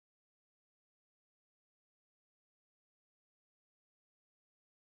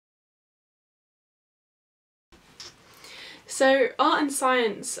So art and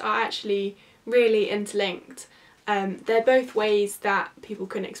science are actually really interlinked. They're both ways that people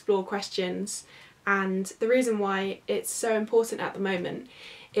can explore questions, and the reason why it's so important at the moment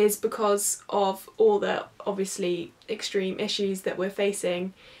is because of all the obviously extreme issues that we're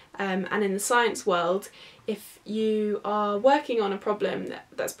facing, and in the science world, if you are working on a problem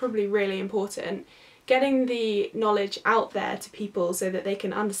that's probably really important, getting the knowledge out there to people so that they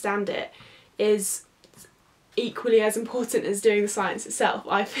can understand it is equally as important as doing the science itself,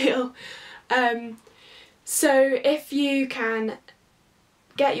 I feel. So if you can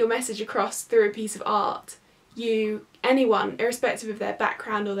get your message across through a piece of art, anyone, irrespective of their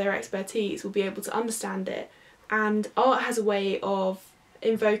background or their expertise, will be able to understand it. And art has a way of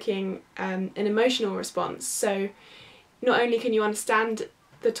invoking an emotional response. So not only can you understand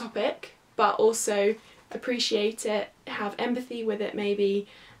the topic, but also appreciate it, have empathy with it maybe,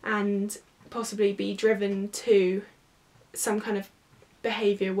 and possibly be driven to some kind of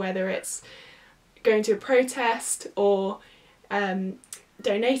behaviour, whether it's going to a protest or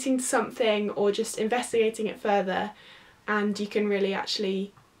donating to something or just investigating it further, and you can really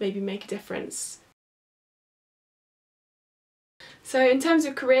actually maybe make a difference. So in terms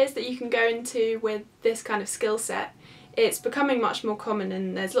of careers that you can go into with this kind of skill set, it's becoming much more common,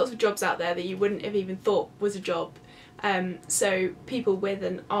 and there's lots of jobs out there that you wouldn't have even thought was a job. So people with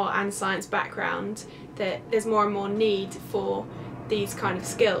an art and science background, there's more and more need for these kind of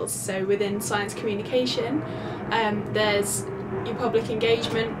skills. So within science communication, there's your public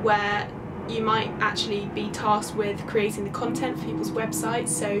engagement, where you might actually be tasked with creating the content for people's websites,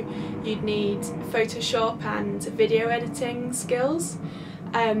 so you'd need Photoshop and video editing skills.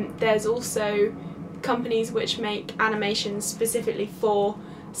 There's also companies which make animations specifically for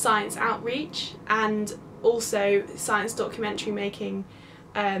science outreach, and also science documentary making,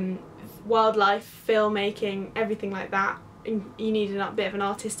 wildlife filmmaking, everything like that. You need a bit of an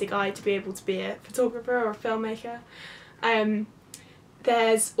artistic eye to be able to be a photographer or a filmmaker.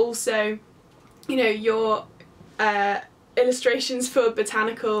 There's also, your illustrations for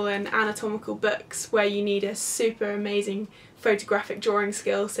botanical and anatomical books, where you need a super amazing photographic drawing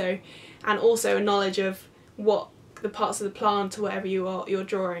skill, and also a knowledge of what the parts of the plant or whatever you're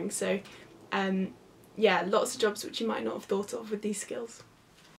drawing. So yeah, lots of jobs which you might not have thought of with these skills.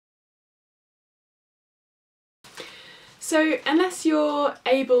 So unless you're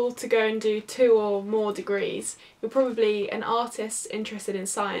able to go and do 2 or more degrees, you're probably an artist interested in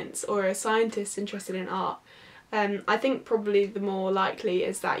science or a scientist interested in art. I think probably the more likely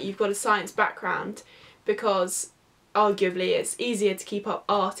is that you've got a science background, because arguably it's easier to keep up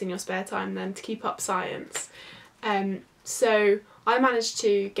art in your spare time than to keep up science. So I managed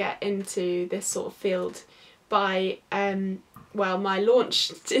to get into this sort of field by, my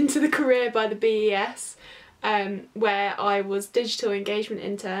launch into the career by the BES, where I was digital engagement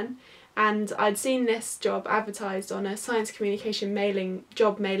intern, and I'd seen this job advertised on a science communication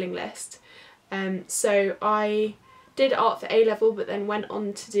job mailing list. So I did art for A-level, but then went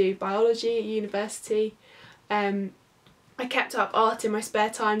on to do biology at university. I kept up art in my spare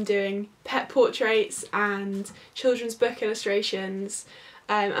time, doing pet portraits and children's book illustrations,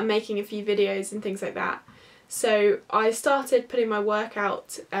 and making a few videos and things like that. So I started putting my work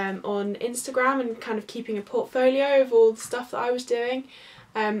out on Instagram and kind of keeping a portfolio of all the stuff that I was doing.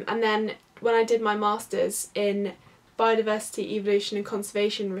 And then when I did my Masters in Biodiversity, Evolution and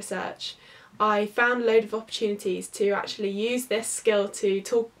Conservation Research, I found a load of opportunities to actually use this skill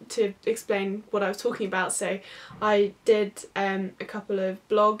to explain what I was talking about. So I did a couple of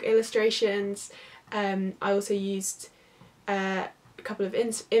blog illustrations, I also used a couple of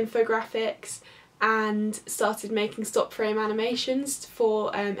infographics, and started making stop frame animations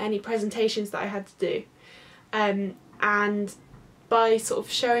for any presentations that I had to do. And by sort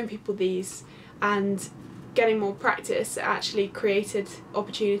of showing people these and getting more practice, it actually created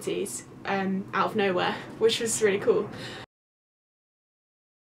opportunities out of nowhere, which was really cool.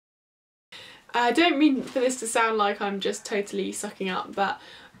 I don't mean for this to sound like I'm just totally sucking up, but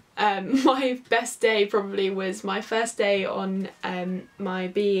my best day probably was my first day on my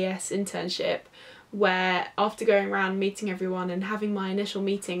BES internship, where after going around meeting everyone and having my initial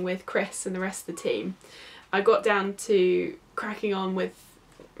meeting with Chris and the rest of the team, I got down to cracking on with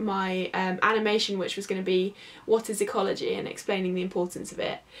my animation, which was going to be what is ecology and explaining the importance of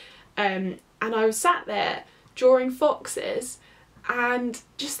it. And I was sat there drawing foxes and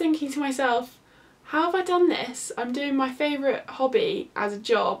just thinking to myself, how have I done this? I'm doing my favourite hobby as a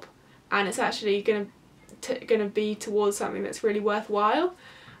job, and it's actually going to be towards something that's really worthwhile.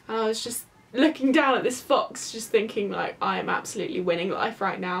 And I was just looking down at this fox, just thinking like, I am absolutely winning life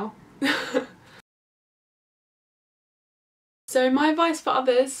right now. So my advice for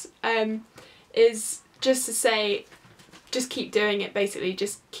others is just to say, just keep doing it basically,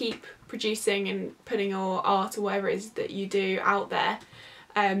 just keep producing and putting your art or whatever it is that you do out there.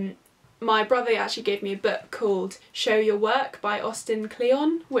 My brother actually gave me a book called Show Your Work by Austin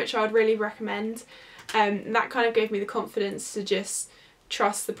Kleon, which I would really recommend. That kind of gave me the confidence to just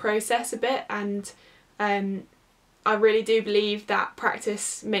trust the process a bit, and I really do believe that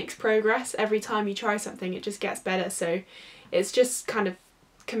practice makes progress. Every time you try something it just gets better, so it's just kind of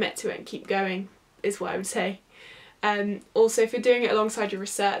commit to it and keep going is what I would say. Also, if you're doing it alongside your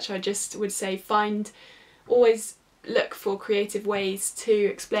research, I just would say always look for creative ways to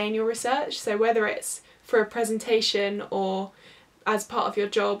explain your research. So whether it's for a presentation or as part of your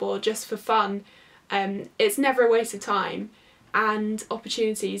job or just for fun, it's never a waste of time, and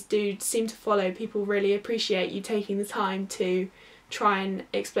opportunities do seem to follow. People really appreciate you taking the time to try and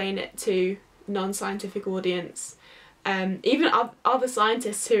explain it to non-scientific audience. Even other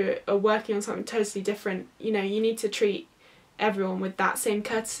scientists who are working on something totally different, you know, you need to treat everyone with that same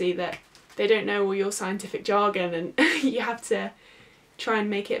courtesy, that they don't know all your scientific jargon, and you have to try and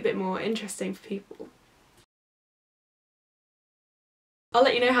make it a bit more interesting for people. I'll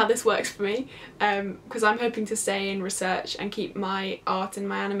let you know how this works for me, because I'm hoping to stay in research and keep my art and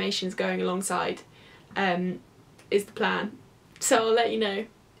my animations going alongside, is the plan. So I'll let you know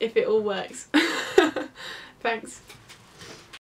if it all works. Thanks.